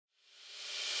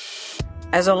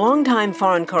As a longtime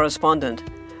foreign correspondent,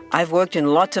 I've worked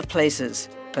in lots of places,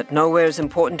 but nowhere as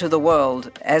important to the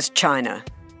world as China.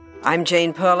 I'm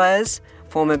Jane Perlez,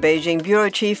 former Beijing bureau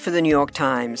chief for the New York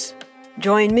Times.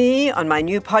 Join me on my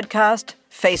new podcast,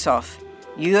 Face Off,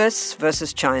 U.S.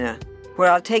 versus China, where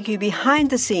I'll take you behind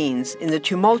the scenes in the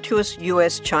tumultuous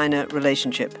U.S.-China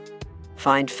relationship.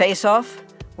 Find Face Off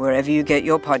wherever you get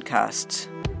your podcasts.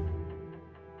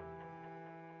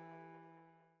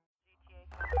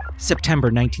 September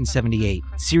 1978.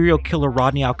 Serial killer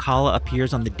Rodney Alcala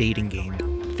appears on The Dating Game.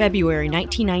 February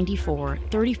 1994,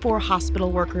 34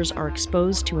 hospital workers are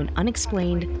exposed to an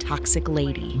unexplained toxic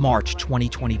lady. March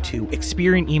 2022,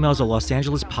 Experian emails a Los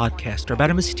Angeles podcaster about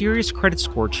a mysterious credit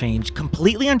score change,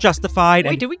 completely unjustified.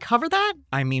 Wait, did we cover that?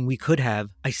 I mean, we could have.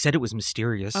 I said it was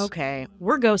mysterious. Okay,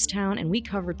 we're Ghost Town, and we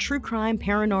cover true crime,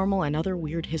 paranormal, and other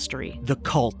weird history. The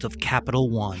Cult of Capital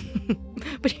One.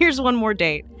 But here's one more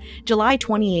date. July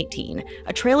 2018.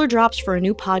 A trailer drops for a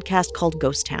new podcast called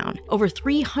Ghost Town. Over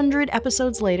 300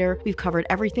 episodes later, we've covered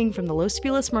everything from the Los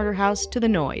Feliz murder house to the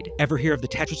Noid. Ever hear of the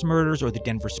Tetris murders or the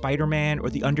Denver Spider-Man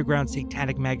or the underground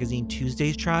satanic magazine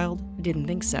Tuesday's Child? Didn't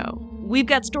think so. We've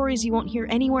got stories you won't hear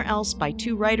anywhere else by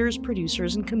two writers,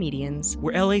 producers, and comedians.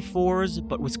 We're LA 4s,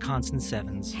 but Wisconsin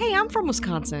 7s. Hey, I'm from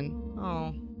Wisconsin.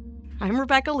 Oh. I'm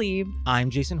Rebecca Lieb. I'm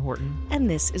Jason Horton. And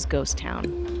this is Ghost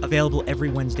Town. Available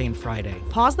every Wednesday and Friday.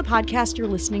 Pause the podcast you're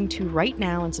listening to right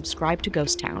now and subscribe to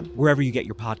Ghost Town. Wherever you get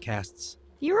your podcasts.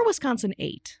 You're a Wisconsin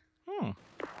 8.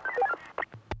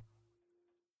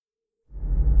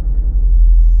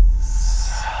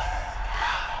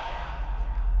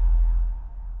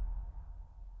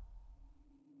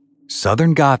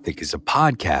 Southern Gothic is a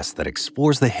podcast that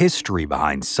explores the history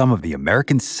behind some of the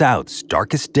American South's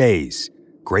darkest days,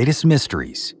 greatest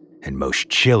mysteries, and most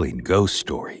chilling ghost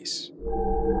stories.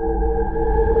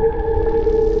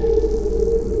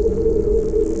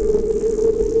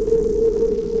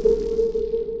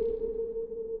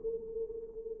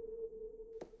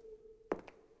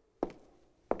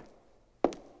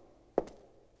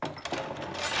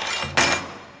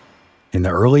 In the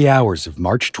early hours of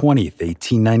March 20th,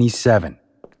 1897,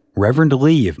 Reverend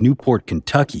Lee of Newport,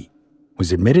 Kentucky,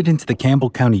 was admitted into the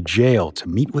Campbell County Jail to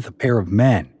meet with a pair of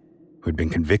men who had been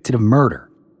convicted of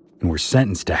murder and were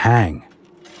sentenced to hang.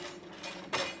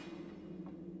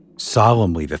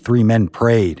 Solemnly, the three men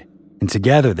prayed, and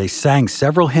together they sang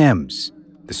several hymns,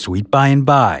 The Sweet By and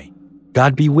By,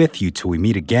 God Be With You Till We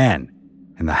Meet Again,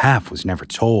 and The Half Was Never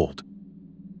Told.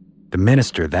 The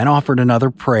minister then offered another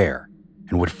prayer,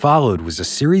 and what followed was a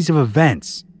series of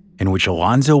events in which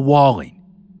Alonzo Walling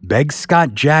begged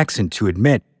Scott Jackson to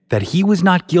admit that he was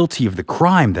not guilty of the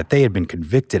crime that they had been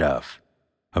convicted of,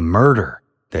 a murder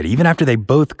that even after they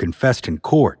both confessed in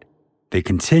court, they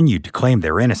continued to claim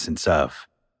their innocence of.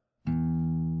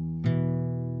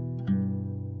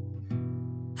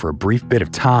 For a brief bit of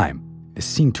time, this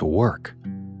seemed to work.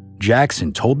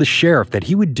 Jackson told the sheriff that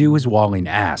he would do as Walling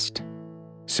asked.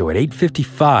 So at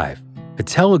 8:55, a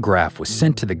telegraph was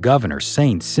sent to the governor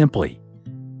saying simply,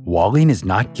 "Walling is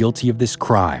not guilty of this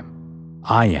crime.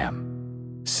 I am.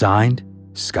 Signed,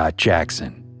 Scott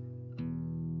Jackson."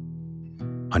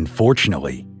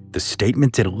 Unfortunately, the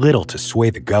statement did little to sway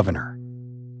the governor.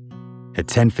 At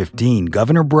 10:15,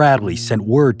 Governor Bradley sent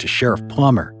word to Sheriff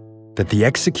Plummer that the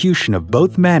execution of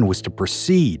both men was to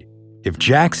proceed if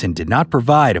Jackson did not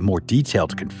provide a more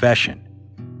detailed confession,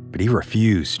 but he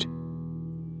refused.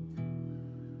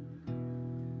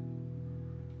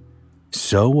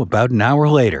 So, about an hour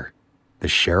later, the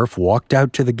sheriff walked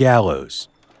out to the gallows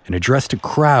and addressed a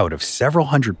crowd of several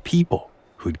hundred people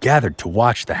who'd gathered to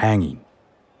watch the hanging.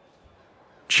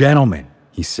 "Gentlemen,"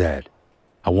 he said,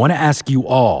 "I want to ask you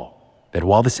all that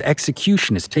while this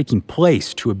execution is taking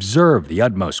place to observe the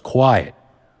utmost quiet.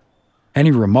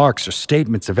 Any remarks or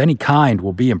statements of any kind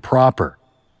will be improper,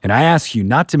 and I ask you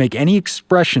not to make any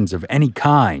expressions of any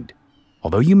kind,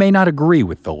 although you may not agree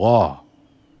with the law.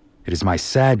 It is my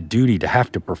sad duty to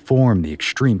have to perform the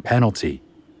extreme penalty,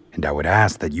 and I would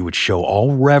ask that you would show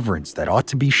all reverence that ought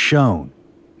to be shown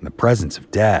in the presence of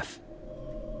death."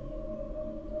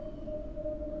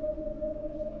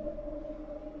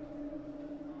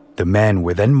 The men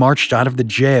were then marched out of the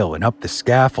jail and up the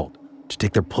scaffold to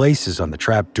take their places on the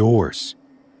trap doors.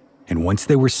 And once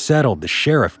they were settled, the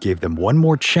sheriff gave them one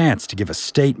more chance to give a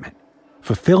statement,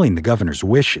 fulfilling the governor's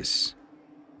wishes.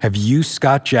 "Have you,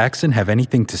 Scott Jackson, have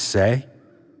anything to say?"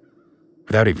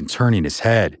 Without even turning his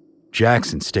head,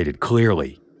 Jackson stated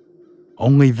clearly,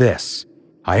 "Only this.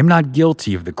 I am not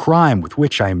guilty of the crime with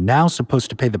which I am now supposed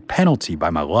to pay the penalty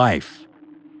by my life."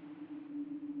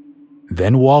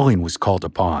 Then Walling was called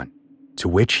upon, to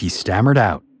which he stammered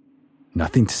out,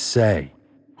 "Nothing to say.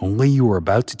 only you are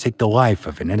about to take the life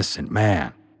of an innocent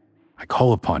man. I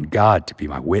call upon God to be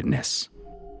my witness."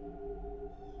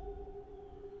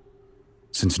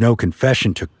 Since no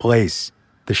confession took place,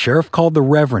 the sheriff called the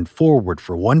Reverend forward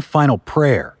for one final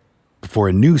prayer before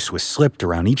a noose was slipped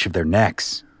around each of their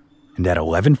necks. And at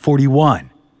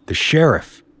 11:41, the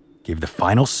sheriff gave the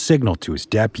final signal to his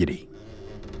deputy.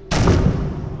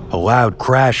 A loud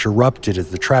crash erupted as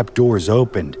the trap doors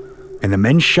opened, and the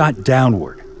men shot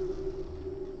downward.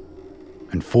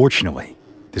 Unfortunately,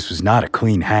 this was not a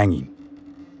clean hanging.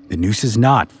 The nooses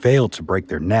knot failed to break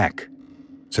their neck,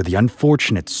 so the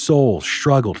unfortunate souls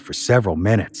struggled for several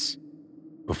minutes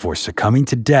before succumbing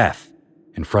to death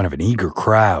in front of an eager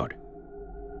crowd.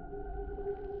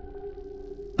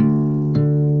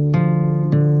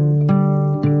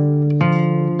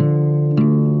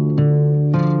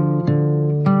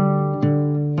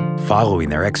 Following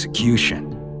their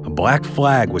execution, a black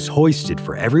flag was hoisted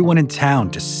for everyone in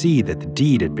town to see that the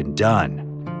deed had been done.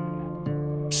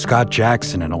 Scott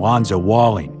Jackson and Alonzo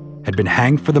Walling had been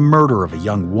hanged for the murder of a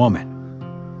young woman.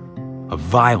 A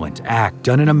violent act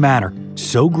done in a manner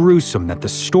so gruesome that the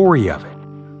story of it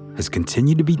has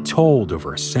continued to be told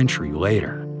over a century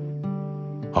later.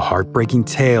 A heartbreaking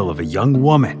tale of a young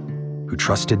woman who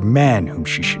trusted men whom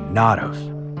she should not have.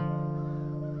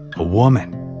 A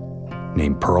woman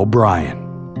named Pearl Bryan.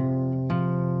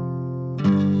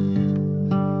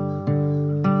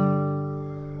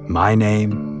 My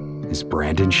name is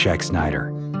Brandon Schexnayder,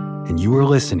 and you are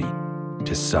listening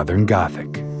to Southern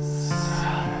Gothic.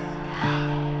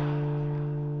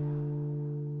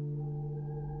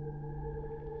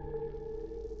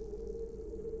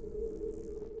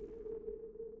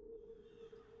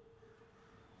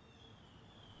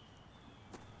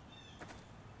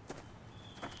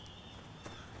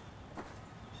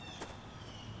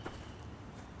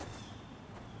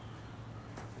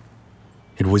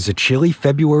 It was a chilly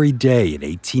February day in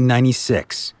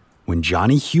 1896 when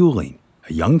Johnny Hewling,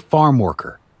 a young farm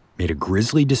worker, made a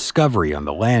grisly discovery on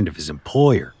the land of his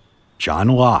employer, John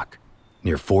Locke,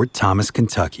 near Fort Thomas,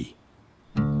 Kentucky.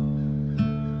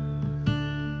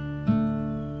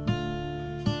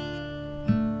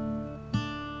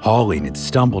 Hewling had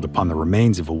stumbled upon the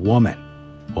remains of a woman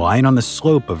lying on the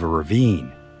slope of a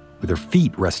ravine with her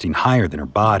feet resting higher than her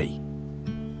body.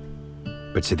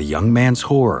 But to the young man's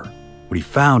horror, what he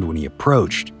found when he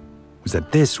approached was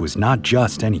that this was not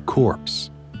just any corpse.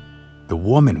 The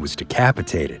woman was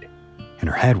decapitated, and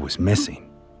her head was missing.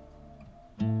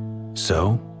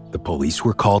 So, the police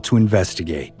were called to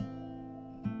investigate.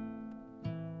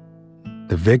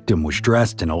 The victim was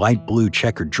dressed in a light blue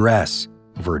checkered dress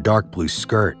over a dark blue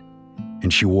skirt,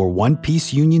 and she wore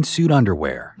one-piece union suit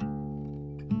underwear.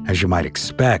 As you might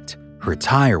expect, her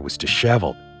attire was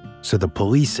disheveled, so the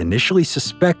police initially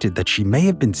suspected that she may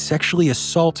have been sexually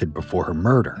assaulted before her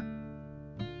murder.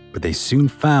 But they soon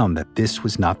found that this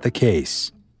was not the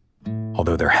case,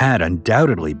 although there had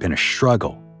undoubtedly been a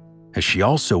struggle, as she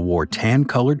also wore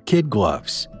tan-colored kid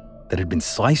gloves that had been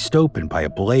sliced open by a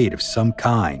blade of some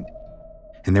kind,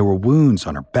 and there were wounds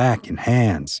on her back and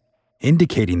hands,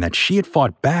 indicating that she had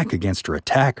fought back against her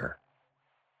attacker.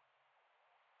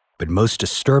 But most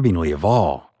disturbingly of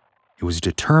all, it was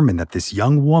determined that this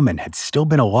young woman had still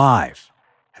been alive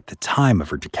at the time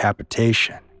of her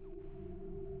decapitation.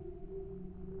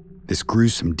 This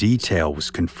gruesome detail was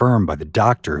confirmed by the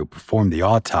doctor who performed the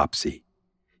autopsy.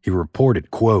 He reported,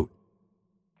 quote,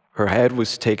 "Her head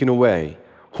was taken away,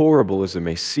 horrible as it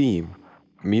may seem,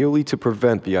 merely to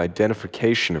prevent the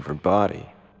identification of her body."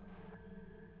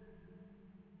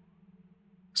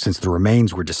 Since the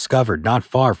remains were discovered not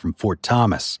far from Fort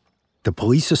Thomas, the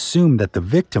police assumed that the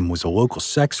victim was a local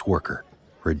sex worker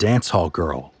or a dance hall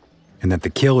girl, and that the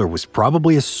killer was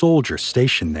probably a soldier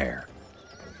stationed there.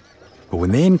 But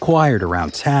when they inquired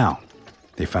around town,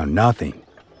 they found nothing,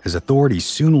 as authorities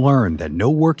soon learned that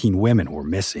no working women were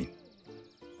missing.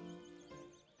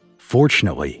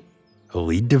 Fortunately, a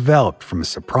lead developed from a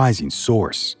surprising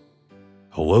source,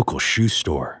 a local shoe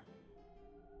store.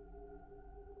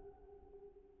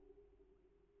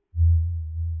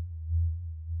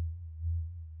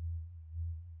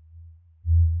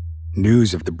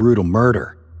 News of the brutal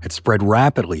murder had spread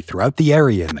rapidly throughout the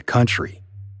area and the country.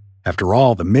 After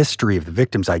all, the mystery of the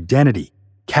victim's identity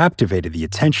captivated the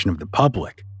attention of the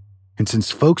public, and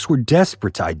since folks were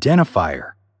desperate to identify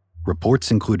her, reports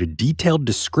included detailed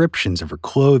descriptions of her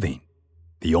clothing,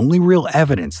 the only real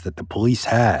evidence that the police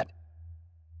had.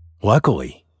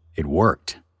 Luckily, it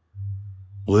worked.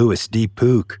 Louis D.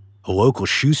 Pook, a local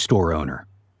shoe store owner,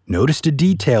 noticed a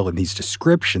detail in these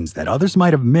descriptions that others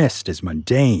might have missed as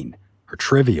mundane or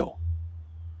trivial.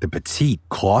 The petite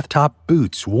cloth-top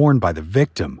boots worn by the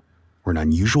victim were an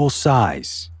unusual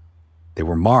size. They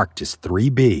were marked as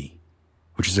 3B,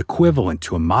 which is equivalent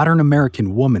to a modern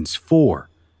American woman's 4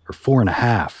 or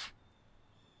 4.5.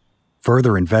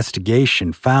 Further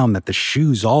investigation found that the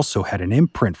shoes also had an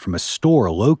imprint from a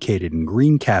store located in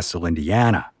Greencastle,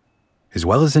 Indiana, as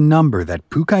well as a number that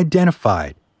Pook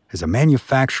identified as a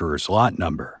manufacturer's lot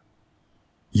number.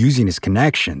 Using his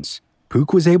connections,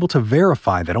 Pook was able to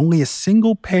verify that only a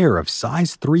single pair of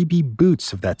size 3B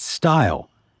boots of that style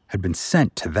had been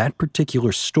sent to that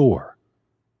particular store.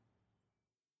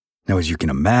 Now, as you can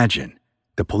imagine,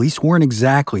 the police weren't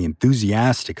exactly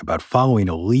enthusiastic about following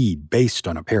a lead based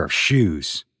on a pair of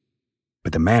shoes.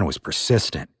 But the man was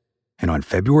persistent, and on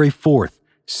February 4th,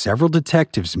 several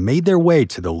detectives made their way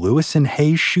to the Lewis and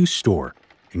Hayes shoe store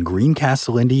in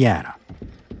Greencastle, Indiana.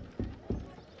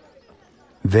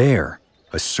 There,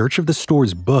 a search of the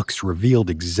store's books revealed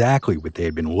exactly what they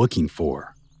had been looking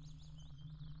for.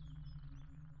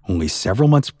 Only several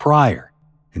months prior,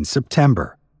 in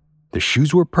September, the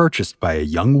shoes were purchased by a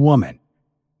young woman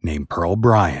named Pearl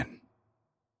Bryan.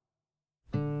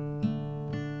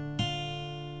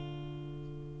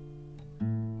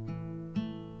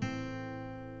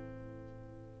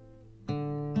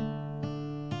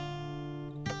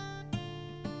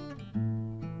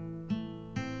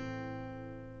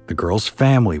 The girl's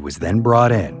family was then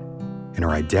brought in, and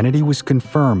her identity was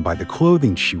confirmed by the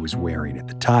clothing she was wearing at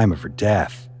the time of her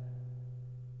death.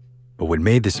 But what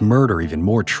made this murder even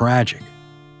more tragic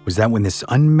was that when this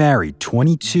unmarried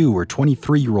 22 or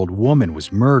 23-year-old woman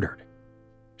was murdered,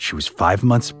 she was 5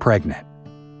 months pregnant.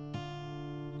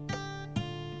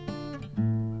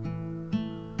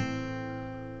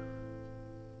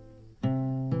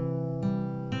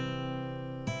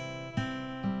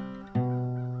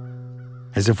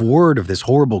 As if word of this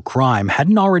horrible crime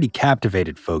hadn't already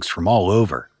captivated folks from all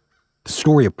over, the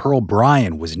story of Pearl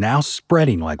Bryan was now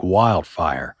spreading like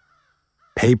wildfire.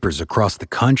 Papers across the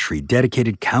country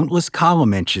dedicated countless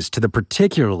column inches to the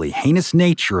particularly heinous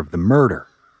nature of the murder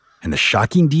and the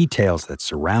shocking details that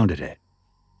surrounded it.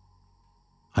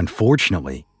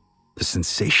 Unfortunately, the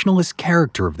sensationalist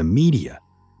character of the media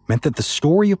meant that the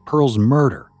story of Pearl's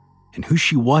murder and who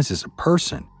she was as a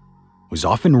person was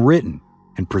often written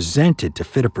and presented to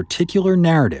fit a particular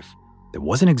narrative that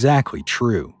wasn't exactly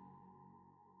true,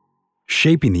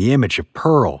 shaping the image of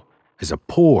Pearl as a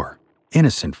poor,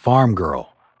 innocent farm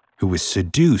girl who was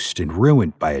seduced and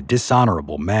ruined by a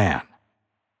dishonorable man.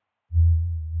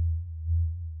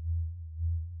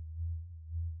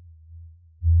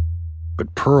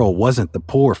 But Pearl wasn't the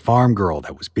poor farm girl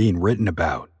that was being written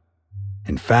about.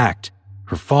 In fact,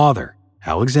 her father,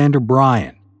 Alexander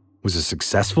Bryan, was a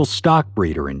successful stock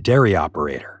breeder and dairy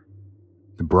operator.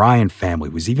 The Bryan family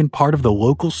was even part of the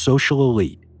local social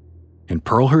elite, and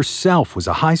Pearl herself was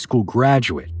a high school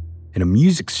graduate and a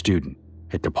music student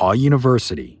at DePaul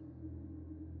University.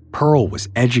 Pearl was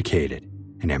educated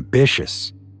and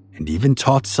ambitious and even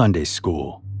taught Sunday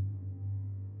school.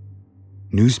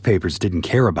 Newspapers didn't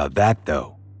care about that,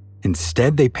 though.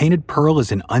 Instead, they painted Pearl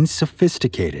as an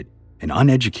unsophisticated and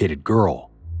uneducated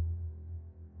girl.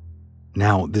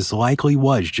 Now, this likely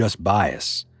was just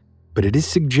bias, but it is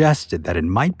suggested that it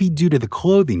might be due to the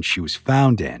clothing she was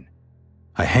found in,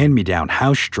 a hand-me-down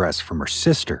house dress from her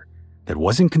sister that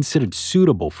wasn't considered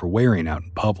suitable for wearing out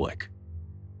in public.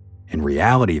 In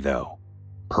reality, though,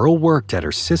 Pearl worked at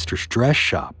her sister's dress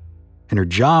shop, and her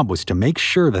job was to make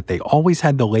sure that they always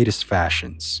had the latest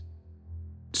fashions.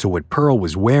 So what Pearl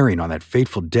was wearing on that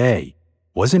fateful day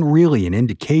wasn't really an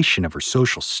indication of her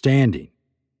social standing.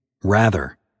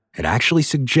 Rather, it actually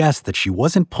suggests that she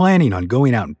wasn't planning on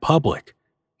going out in public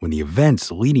when the events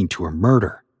leading to her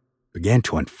murder began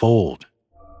to unfold.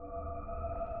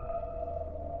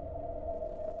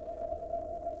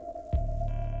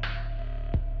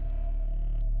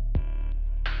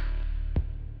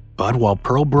 But while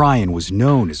Pearl Bryan was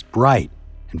known as bright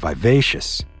and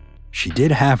vivacious, she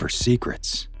did have her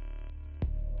secrets.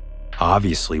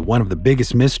 Obviously, one of the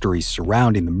biggest mysteries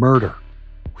surrounding the murder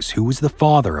was who was the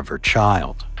father of her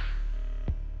child.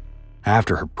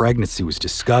 After her pregnancy was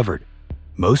discovered,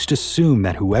 most assumed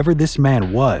that whoever this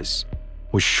man was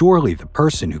surely the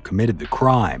person who committed the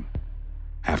crime.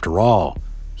 After all,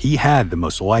 he had the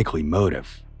most likely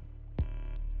motive.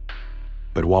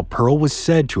 But while Pearl was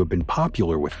said to have been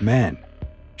popular with men,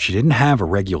 she didn't have a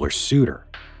regular suitor,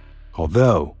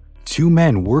 although 2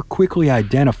 men were quickly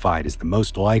identified as the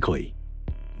most likely: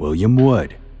 William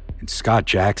Wood and Scott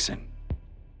Jackson.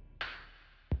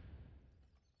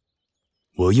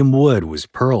 William Wood was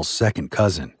Pearl's second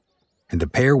cousin, and the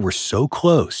pair were so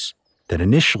close that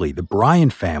initially the Bryan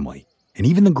family and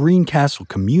even the Greencastle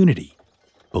community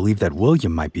believed that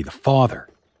William might be the father.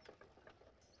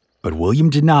 But William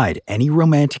denied any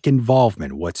romantic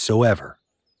involvement whatsoever,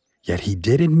 yet he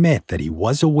did admit that he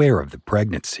was aware of the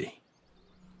pregnancy.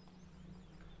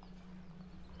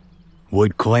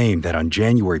 Wood claimed that on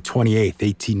January 28,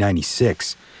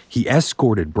 1896, he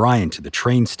escorted Bryan to the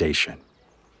train station.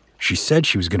 She said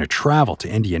she was going to travel to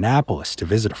Indianapolis to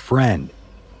visit a friend,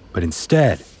 but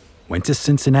instead went to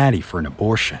Cincinnati for an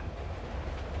abortion.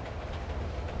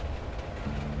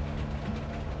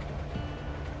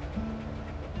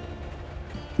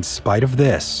 In spite of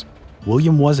this,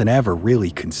 William wasn't ever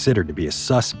really considered to be a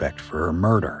suspect for her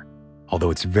murder,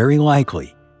 although it's very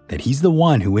likely that he's the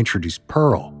one who introduced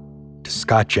Pearl to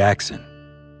Scott Jackson.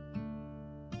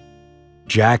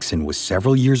 Jackson was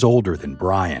several years older than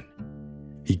Bryan.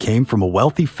 He came from a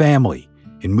wealthy family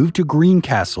and moved to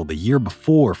Greencastle the year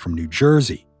before from New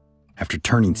Jersey after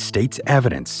turning state's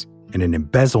evidence in an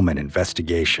embezzlement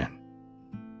investigation.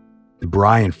 The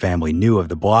Bryan family knew of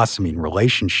the blossoming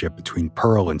relationship between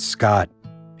Pearl and Scott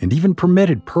and even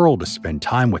permitted Pearl to spend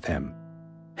time with him,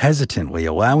 hesitantly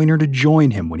allowing her to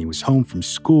join him when he was home from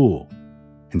school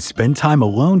and spend time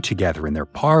alone together in their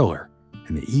parlor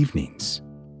in the evenings.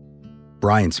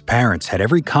 Bryan's parents had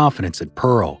every confidence in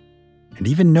Pearl, and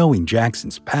even knowing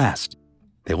Jackson's past,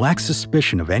 they lacked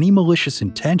suspicion of any malicious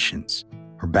intentions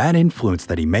or bad influence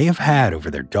that he may have had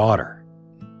over their daughter.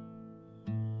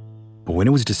 But when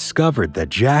it was discovered that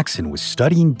Jackson was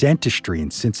studying dentistry in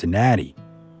Cincinnati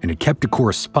and had kept a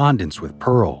correspondence with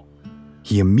Pearl,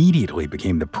 he immediately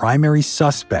became the primary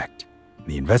suspect in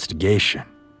the investigation.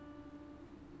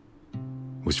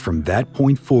 It was from that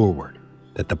point forward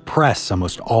that the press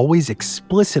almost always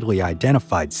explicitly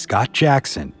identified Scott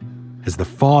Jackson as the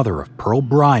father of Pearl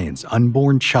Bryan's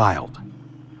unborn child,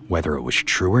 whether it was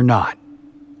true or not.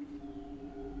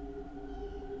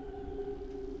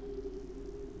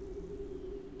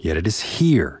 Yet it is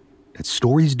here that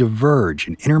stories diverge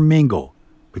and intermingle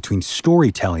between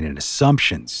storytelling and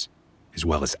assumptions, as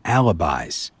well as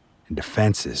alibis and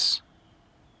defenses.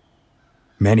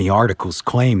 Many articles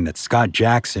claim that Scott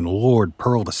Jackson lured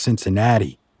Pearl to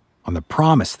Cincinnati on the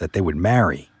promise that they would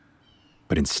marry,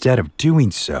 but instead of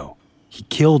doing so, he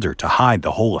killed her to hide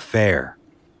the whole affair.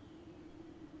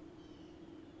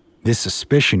 This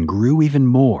suspicion grew even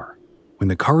more when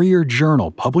the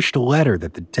Courier-Journal published a letter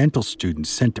that the dental student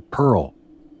sent to Pearl,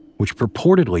 which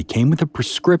purportedly came with a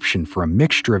prescription for a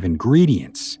mixture of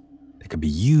ingredients that could be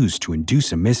used to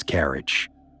induce a miscarriage.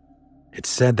 It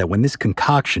said that when this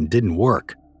concoction didn't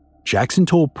work, Jackson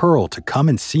told Pearl to come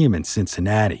and see him in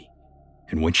Cincinnati,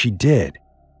 and when she did,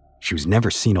 she was never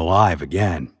seen alive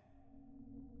again.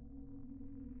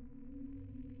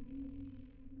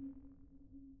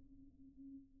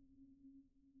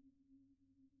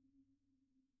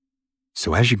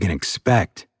 So as you can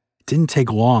expect, it didn't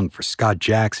take long for Scott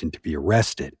Jackson to be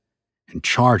arrested and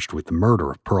charged with the murder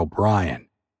of Pearl Bryan,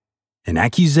 an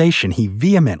accusation he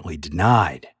vehemently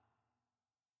denied.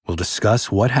 We'll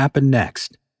discuss what happened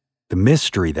next, the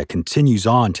mystery that continues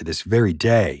on to this very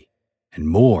day, and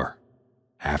more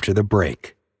after the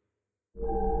break.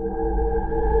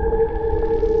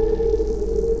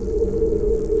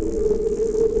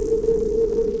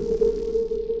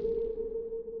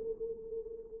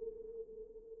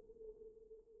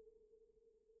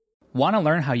 Want to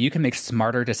learn how you can make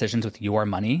smarter decisions with your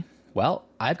money? Well,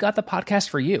 I've got the podcast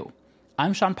for you.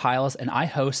 I'm Sean Piles, and I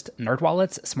host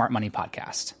NerdWallet's Smart Money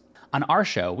Podcast. On our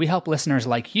show, we help listeners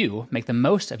like you make the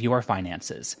most of your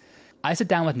finances. I sit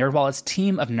down with NerdWallet's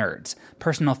team of nerds,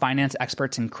 personal finance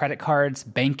experts in credit cards,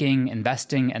 banking,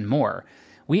 investing, and more.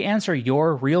 We answer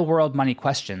your real-world money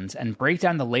questions and break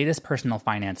down the latest personal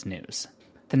finance news.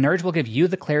 The nerds will give you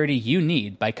the clarity you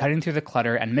need by cutting through the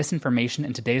clutter and misinformation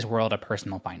in today's world of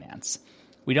personal finance.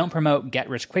 We don't promote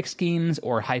get-rich-quick schemes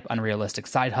or hype unrealistic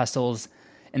side hustles.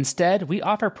 Instead, we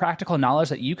offer practical knowledge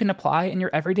that you can apply in your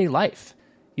everyday life.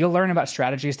 You'll learn about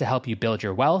strategies to help you build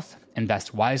your wealth,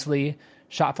 invest wisely,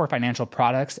 shop for financial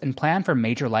products, and plan for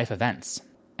major life events.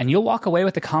 And you'll walk away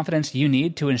with the confidence you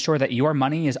need to ensure that your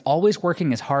money is always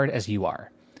working as hard as you are.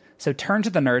 So turn to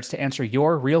the nerds to answer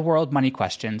your real-world money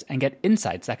questions and get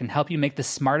insights that can help you make the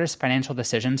smartest financial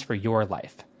decisions for your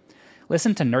life.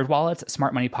 Listen to NerdWallet's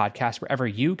Smart Money Podcast wherever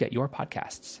you get your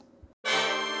podcasts.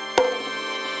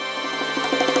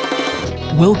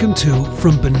 Welcome to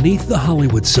From Beneath the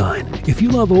Hollywood Sign. If you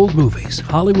love old movies,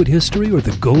 Hollywood history, or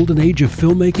the golden age of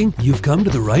filmmaking, you've come to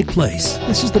the right place.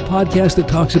 This is the podcast that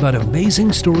talks about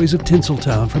amazing stories of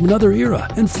Tinseltown from another era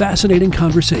and fascinating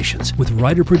conversations with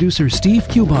writer-producer Steve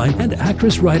Cubine and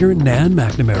actress-writer Nan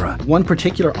McNamara. One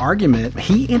particular argument,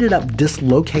 he ended up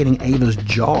dislocating Ava's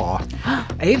jaw.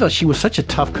 Ava, she was such a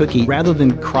tough cookie. Rather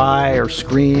than cry or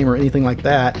scream or anything like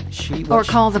that, Or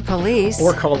call the police.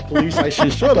 She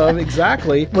should have, exactly.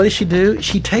 What does she do?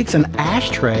 She takes an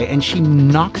ashtray and she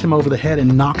knocks him over the head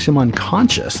and knocks him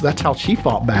unconscious. That's how she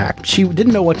fought back. She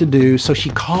didn't know what to do, so she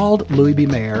called Louis B.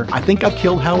 Mayer. I think I've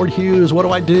killed Howard Hughes. What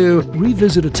do I do?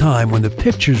 Revisit a time when the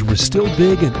pictures were still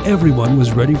big and everyone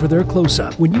was ready for their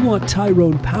close-up. When you want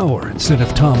Tyrone Power instead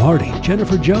of Tom Hardy,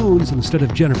 Jennifer Jones instead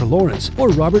of Jennifer Lawrence, or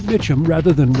Robert Mitchum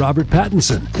rather than Robert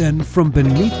Pattinson, then From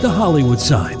Beneath the Hollywood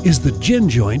Sign is the gin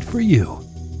joint for you.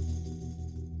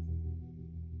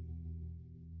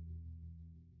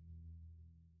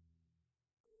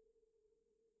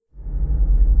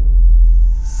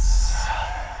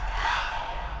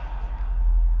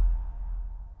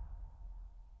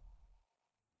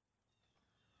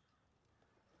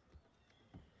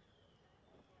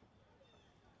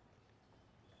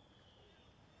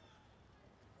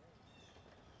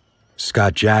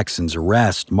 Scott Jackson's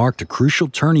arrest marked a crucial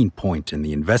turning point in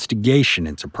the investigation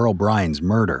into Pearl Bryan's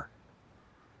murder.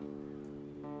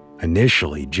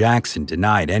 Initially, Jackson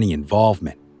denied any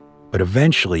involvement, but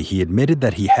eventually he admitted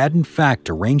that he had in fact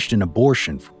arranged an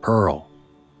abortion for Pearl.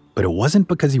 But it wasn't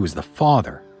because he was the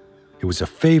father. It was a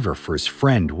favor for his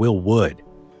friend Will Wood,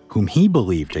 whom he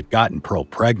believed had gotten Pearl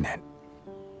pregnant.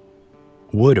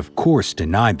 Wood, of course,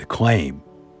 denied the claim,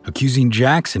 accusing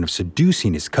Jackson of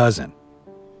seducing his cousin.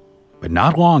 But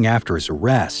not long after his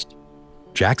arrest,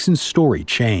 Jackson's story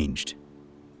changed.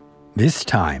 This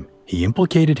time, he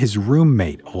implicated his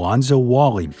roommate Alonzo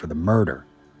Walling for the murder,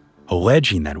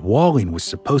 alleging that Walling was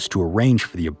supposed to arrange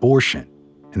for the abortion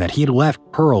and that he had left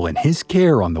Pearl in his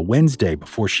care on the Wednesday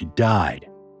before she died.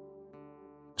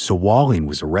 So Walling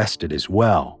was arrested as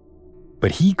well,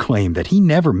 but he claimed that he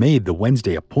never made the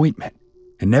Wednesday appointment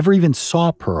and never even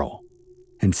saw Pearl,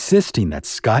 insisting that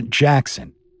Scott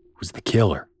Jackson was the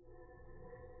killer.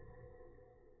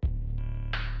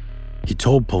 He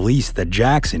told police that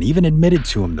Jackson even admitted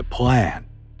to him the plan,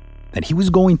 that he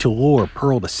was going to lure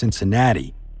Pearl to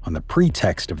Cincinnati on the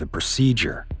pretext of the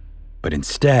procedure, but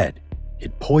instead,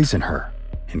 he'd poison her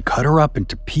and cut her up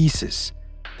into pieces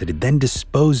that he'd then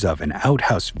dispose of in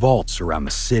outhouse vaults around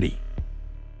the city.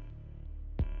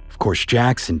 Of course,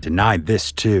 Jackson denied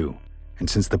this too, and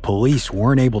since the police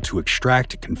weren't able to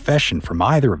extract a confession from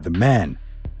either of the men,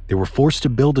 they were forced to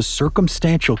build a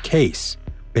circumstantial case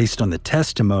based on the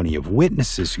testimony of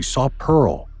witnesses who saw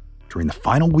Pearl during the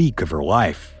final week of her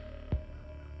life.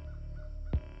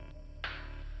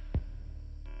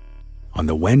 On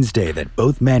the Wednesday that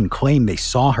both men claimed they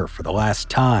saw her for the last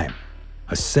time,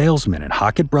 a salesman at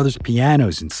Hockett Brothers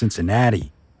Pianos in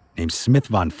Cincinnati, named Smith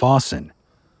Von Fossen,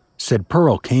 said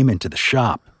Pearl came into the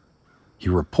shop. He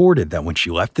reported that when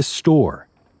she left the store,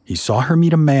 he saw her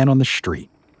meet a man on the street.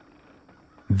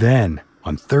 Then,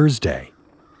 on Thursday,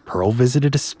 Pearl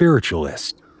visited a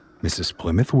spiritualist, Mrs.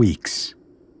 Plymouth Weeks.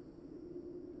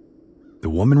 The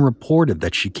woman reported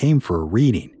that she came for a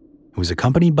reading and was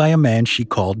accompanied by a man she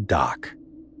called Doc.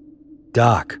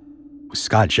 Doc was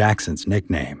Scott Jackson's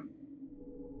nickname.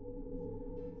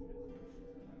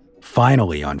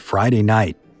 Finally, on Friday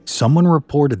night, someone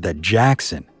reported that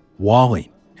Jackson,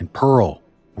 Walling, and Pearl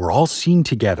were all seen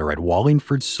together at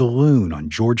Wallingford's Saloon on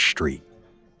George Street.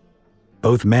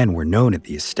 Both men were known at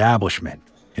the establishment,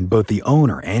 and both the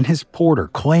owner and his porter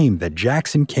claimed that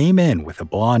Jackson came in with a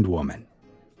blonde woman.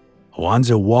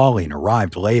 Alonzo Walling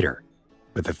arrived later,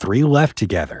 but the three left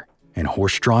together in a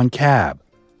horse-drawn cab,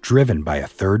 driven by a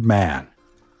third man.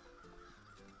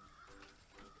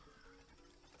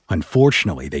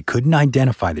 Unfortunately, they couldn't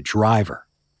identify the driver,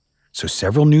 so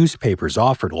several newspapers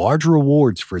offered large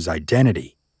rewards for his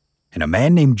identity, and a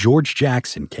man named George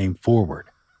Jackson came forward.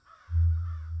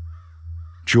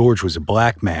 George was a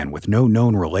black man with no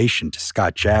known relation to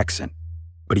Scott Jackson,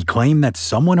 but he claimed that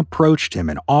someone approached him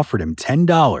and offered him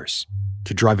 $10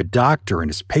 to drive a doctor and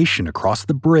his patient across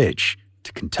the bridge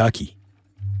to Kentucky.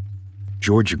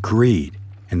 George agreed,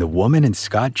 and the woman and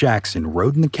Scott Jackson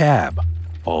rode in the cab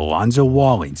while Alonzo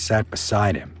Walling sat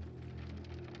beside him.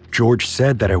 George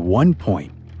said that at one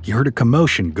point he heard a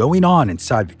commotion going on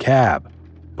inside the cab,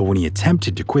 but when he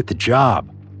attempted to quit the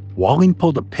job, Walling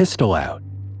pulled a pistol out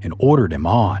and ordered him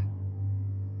on.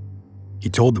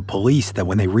 He told the police that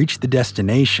when they reached the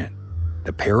destination,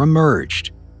 the pair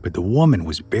emerged, but the woman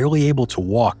was barely able to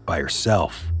walk by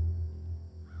herself.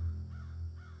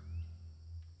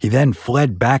 He then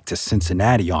fled back to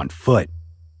Cincinnati on foot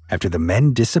after the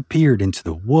men disappeared into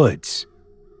the woods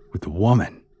with the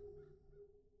woman.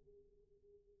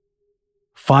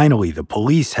 Finally, the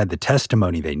police had the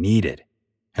testimony they needed,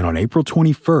 and on April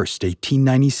 21st,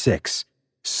 1896,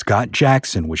 Scott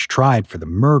Jackson was tried for the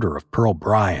murder of Pearl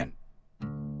Bryan.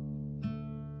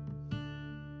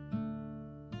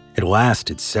 It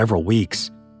lasted several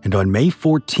weeks, and on May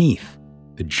 14th,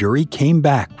 the jury came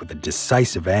back with a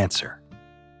decisive answer.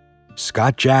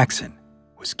 Scott Jackson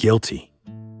was guilty.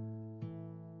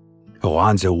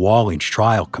 Alonzo Walling's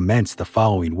trial commenced the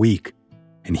following week,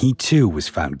 and he too was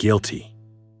found guilty.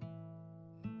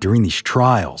 During these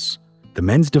trials, the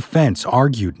men's defense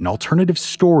argued an alternative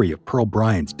story of Pearl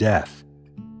Bryan's death.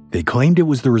 They claimed it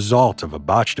was the result of a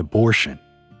botched abortion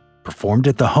performed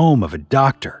at the home of a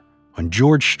doctor on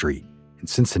George Street in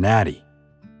Cincinnati.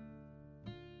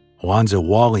 Alonzo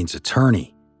Walling's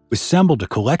attorney assembled a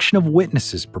collection of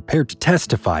witnesses prepared to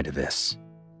testify to this.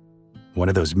 One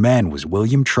of those men was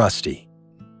William Trusty.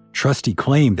 Trusty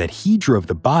claimed that he drove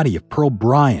the body of Pearl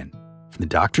Bryan from the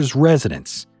doctor's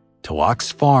residence to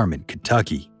Locke's farm in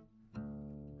Kentucky.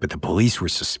 But the police were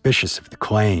suspicious of the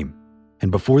claim,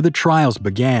 and before the trials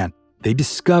began, they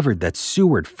discovered that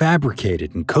Seward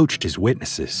fabricated and coached his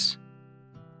witnesses.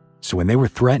 So when they were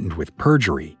threatened with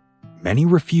perjury, many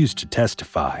refused to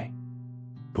testify.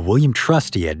 But William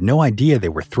Trusty had no idea they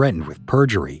were threatened with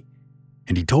perjury,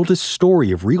 and he told his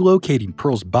story of relocating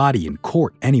Pearl's body in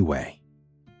court anyway.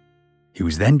 He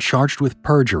was then charged with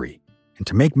perjury, and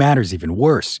to make matters even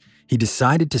worse, he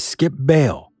decided to skip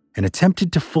bail and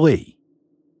attempted to flee.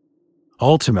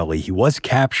 Ultimately, he was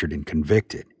captured and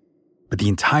convicted, but the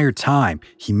entire time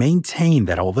he maintained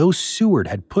that although Seward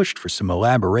had pushed for some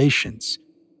elaborations,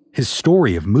 his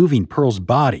story of moving Pearl's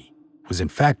body was in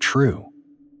fact true.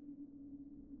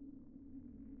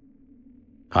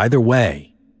 Either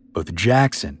way, both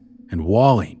Jackson and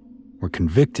Walling were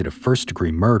convicted of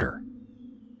first-degree murder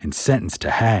and sentenced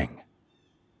to hang.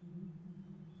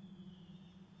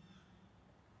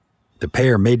 The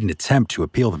pair made an attempt to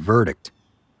appeal the verdict,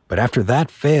 but after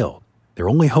that failed, their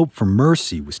only hope for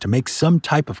mercy was to make some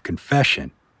type of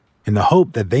confession in the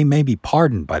hope that they may be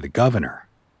pardoned by the governor.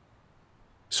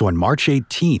 So on March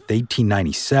 18,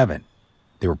 1897,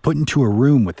 they were put into a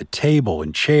room with a table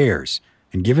and chairs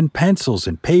and given pencils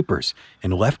and papers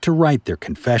and left to write their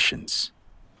confessions.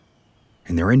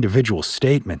 In their individual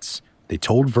statements, they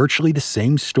told virtually the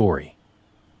same story.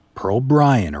 Pearl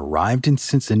Bryan arrived in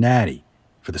Cincinnati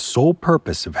for the sole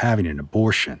purpose of having an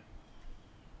abortion.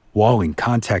 Walling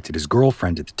contacted his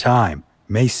girlfriend at the time,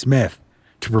 May Smith,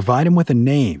 to provide him with a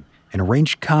name and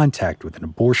arrange contact with an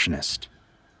abortionist.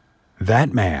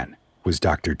 That man was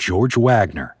Dr. George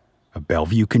Wagner of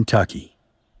Bellevue, Kentucky.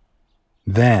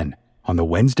 Then, on the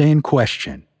Wednesday in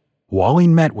question,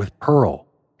 Walling met with Pearl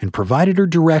and provided her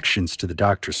directions to the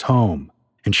doctor's home,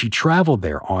 and she traveled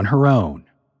there on her own.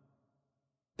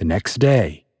 The next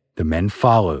day, the men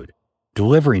followed,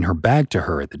 delivering her bag to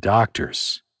her at the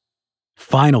doctor's.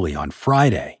 Finally, on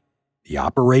Friday, the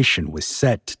operation was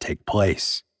set to take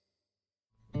place.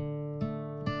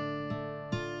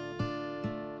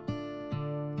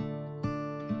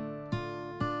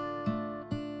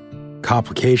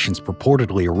 Complications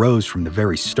purportedly arose from the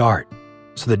very start,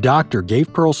 so the doctor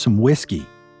gave Pearl some whiskey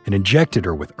and injected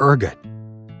her with ergot,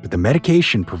 but the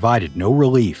medication provided no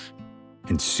relief,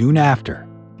 and soon after,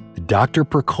 the doctor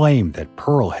proclaimed that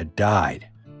Pearl had died.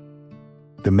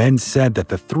 The men said that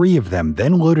the three of them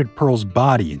then loaded Pearl's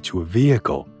body into a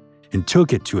vehicle and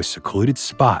took it to a secluded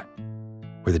spot,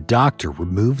 where the doctor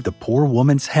removed the poor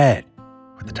woman's head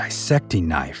with a dissecting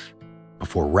knife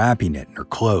before wrapping it in her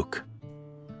cloak.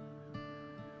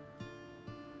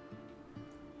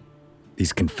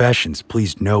 These confessions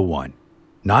pleased no one.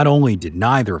 Not only did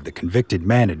neither of the convicted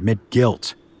men admit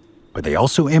guilt, but they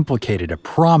also implicated a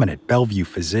prominent Bellevue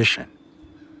physician.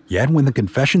 Yet when the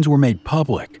confessions were made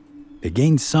public, they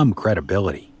gained some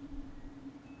credibility.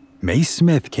 May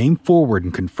Smith came forward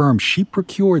and confirmed she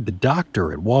procured the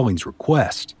doctor at Walling's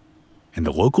request, and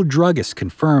the local druggist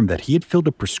confirmed that he had filled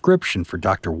a prescription for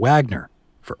Dr. Wagner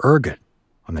for ergot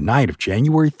on the night of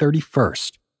January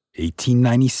 31st,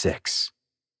 1896.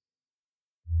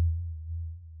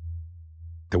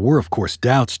 There were, of course,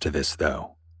 doubts to this,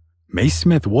 though. May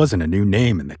Smith wasn't a new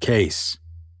name in the case.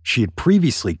 She had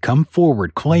previously come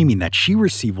forward claiming that she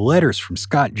received letters from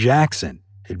Scott Jackson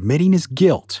admitting his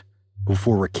guilt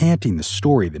before recanting the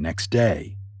story the next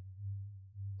day.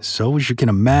 So, as you can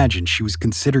imagine, she was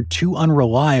considered too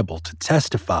unreliable to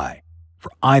testify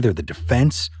for either the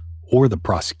defense or the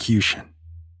prosecution.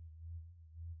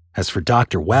 As for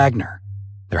Dr. Wagner,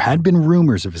 There had been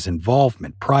rumors of his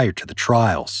involvement prior to the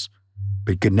trials,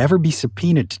 but he could never be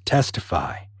subpoenaed to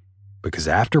testify because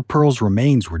after Pearl's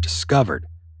remains were discovered,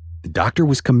 the doctor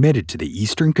was committed to the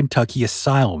Eastern Kentucky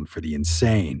Asylum for the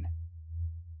Insane.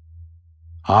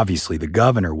 Obviously, the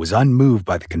governor was unmoved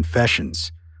by the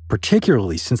confessions,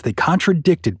 particularly since they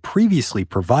contradicted previously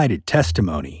provided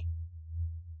testimony.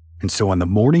 And so on the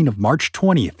morning of March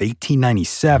 20th,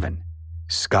 1897,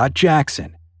 Scott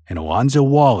Jackson and Alonzo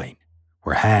Walling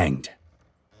were hanged.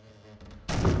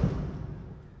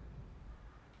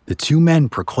 The two men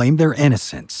proclaimed their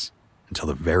innocence until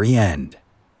the very end.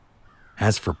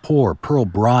 As for poor Pearl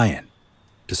Bryan,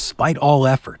 despite all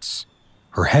efforts,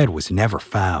 her head was never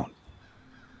found.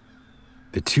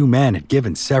 The two men had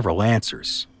given several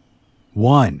answers.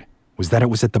 One was that it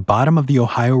was at the bottom of the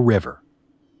Ohio River,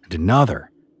 and another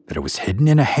that it was hidden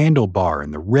in a handlebar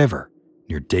in the river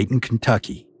near Dayton,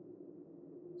 Kentucky.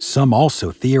 Some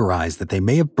also theorized that they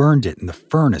may have burned it in the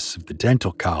furnace of the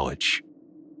dental college,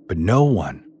 but no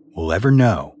one will ever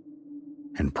know,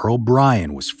 and Pearl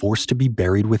Bryan was forced to be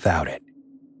buried without it.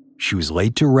 She was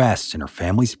laid to rest in her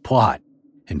family's plot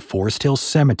in Forest Hill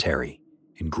Cemetery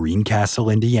in Greencastle,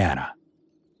 Indiana.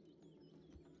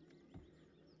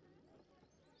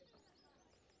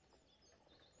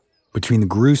 Between the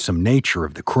gruesome nature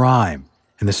of the crime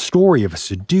and the story of a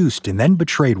seduced and then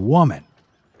betrayed woman,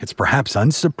 it's perhaps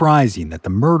unsurprising that the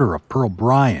murder of Pearl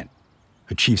Bryan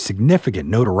achieved significant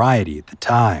notoriety at the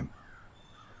time,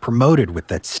 promoted with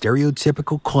that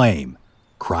stereotypical claim,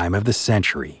 crime of the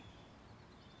century.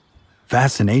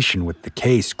 Fascination with the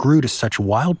case grew to such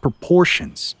wild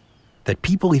proportions that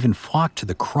people even flocked to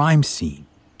the crime scene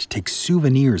to take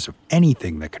souvenirs of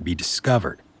anything that could be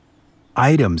discovered.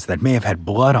 Items that may have had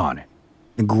blood on it.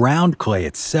 The ground clay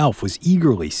itself was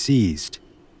eagerly seized.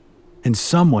 And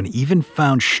someone even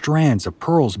found strands of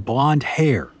Pearl's blonde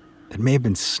hair that may have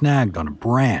been snagged on a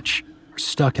branch or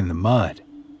stuck in the mud.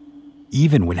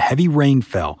 Even when heavy rain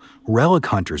fell, relic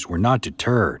hunters were not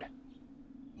deterred.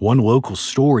 One local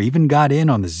store even got in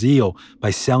on the zeal by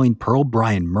selling Pearl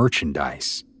Bryan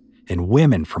merchandise, and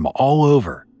women from all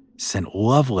over sent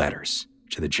love letters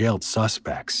to the jailed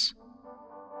suspects.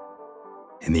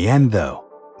 In the end, though,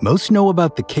 most know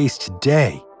about the case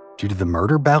today due to the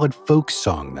murder ballad folk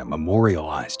song that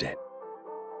memorialized it.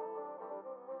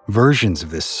 Versions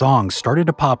of this song started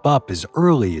to pop up as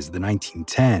early as the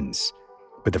 1910s,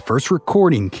 but the first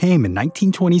recording came in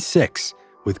 1926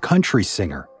 with country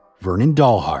singer Vernon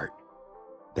Dalhart.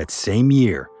 That same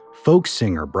year, folk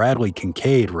singer Bradley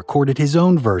Kincaid recorded his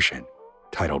own version,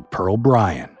 titled Pearl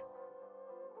Bryan.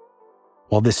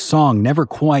 While this song never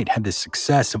quite had the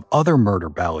success of other murder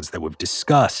ballads that we've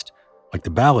discussed, like the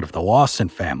Ballad of the Lawson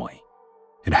Family,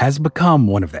 it has become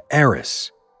one of the era's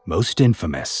most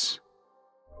infamous.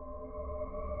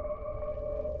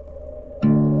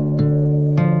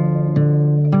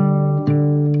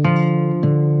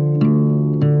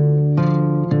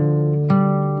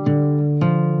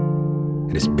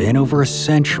 It has been over a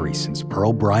century since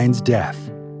Pearl Bryan's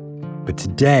death, but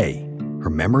today, her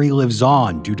memory lives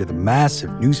on due to the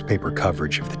massive newspaper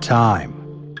coverage of the time.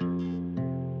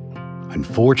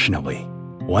 Unfortunately,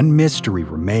 one mystery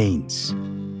remains.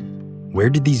 Where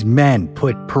did these men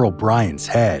put Pearl Bryan's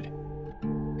head?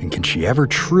 And can she ever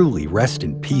truly rest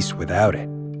in peace without it?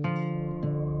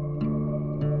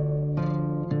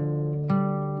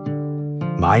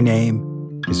 My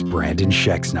name is Brandon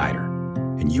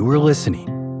Schexnayder, and you are listening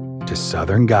to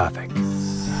Southern Gothic.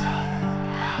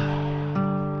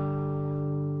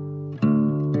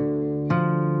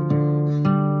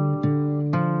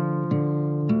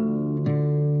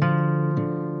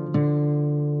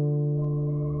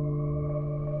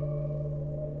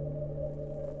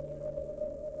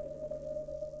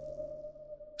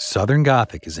 Southern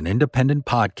Gothic is an independent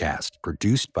podcast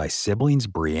produced by siblings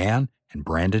Bryan and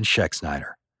Brandon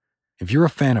Schexnayder. If you're a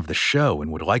fan of the show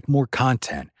and would like more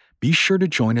content, be sure to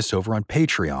join us over on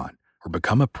Patreon or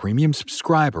become a premium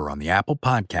subscriber on the Apple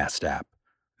Podcast app.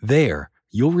 There,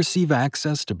 you'll receive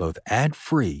access to both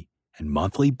ad-free and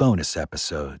monthly bonus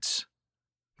episodes.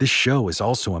 This show is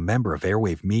also a member of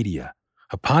Airwave Media,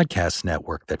 a podcast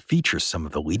network that features some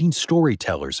of the leading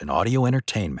storytellers in audio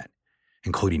entertainment,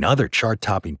 including other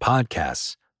chart-topping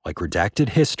podcasts like Redacted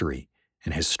History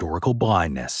and Historical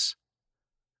Blindness.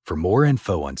 For more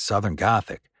info on Southern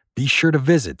Gothic, be sure to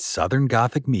visit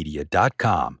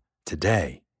southerngothicmedia.com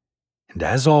today. And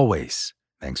as always,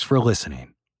 thanks for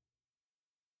listening.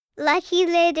 Lucky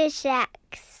Later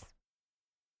Shacks.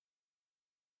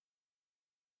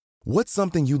 What's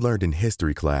something you learned in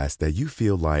history class that you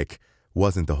feel like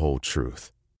wasn't the whole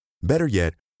truth? Better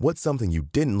yet, what's something you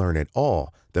didn't learn at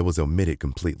all that was omitted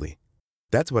completely?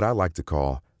 That's what I like to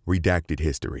call redacted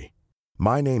history.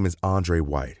 My name is Andre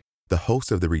White, the host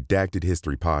of the Redacted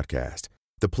History Podcast,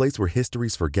 the place where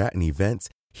history's forgotten events,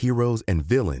 heroes, and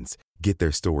villains get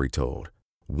their story told,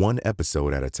 one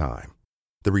episode at a time.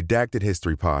 The Redacted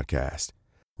History Podcast.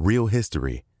 Real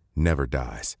history never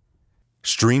dies.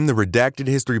 Stream the Redacted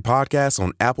History Podcast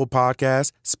on Apple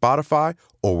Podcasts, Spotify,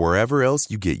 or wherever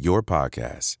else you get your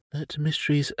podcasts. Let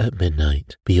Mysteries at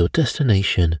Midnight be your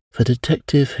destination for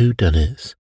detective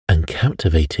whodunits and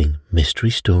captivating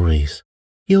mystery stories.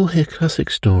 You'll hear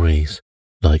classic stories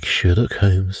like Sherlock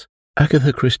Holmes,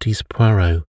 Agatha Christie's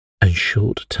Poirot, and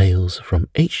short tales from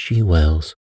H.G.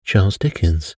 Wells, Charles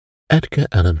Dickens, Edgar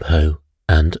Allan Poe,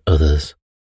 and others.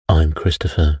 I'm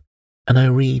Christopher, and I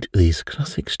read these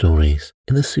classic stories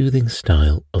in the soothing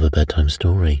style of a bedtime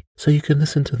story, so you can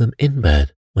listen to them in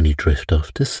bed when you drift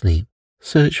off to sleep.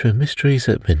 Search for Mysteries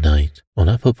at Midnight on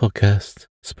Apple Podcasts,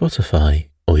 Spotify,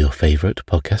 or your favorite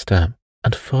podcast app,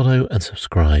 and follow and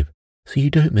subscribe so you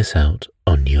don't miss out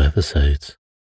on new episodes.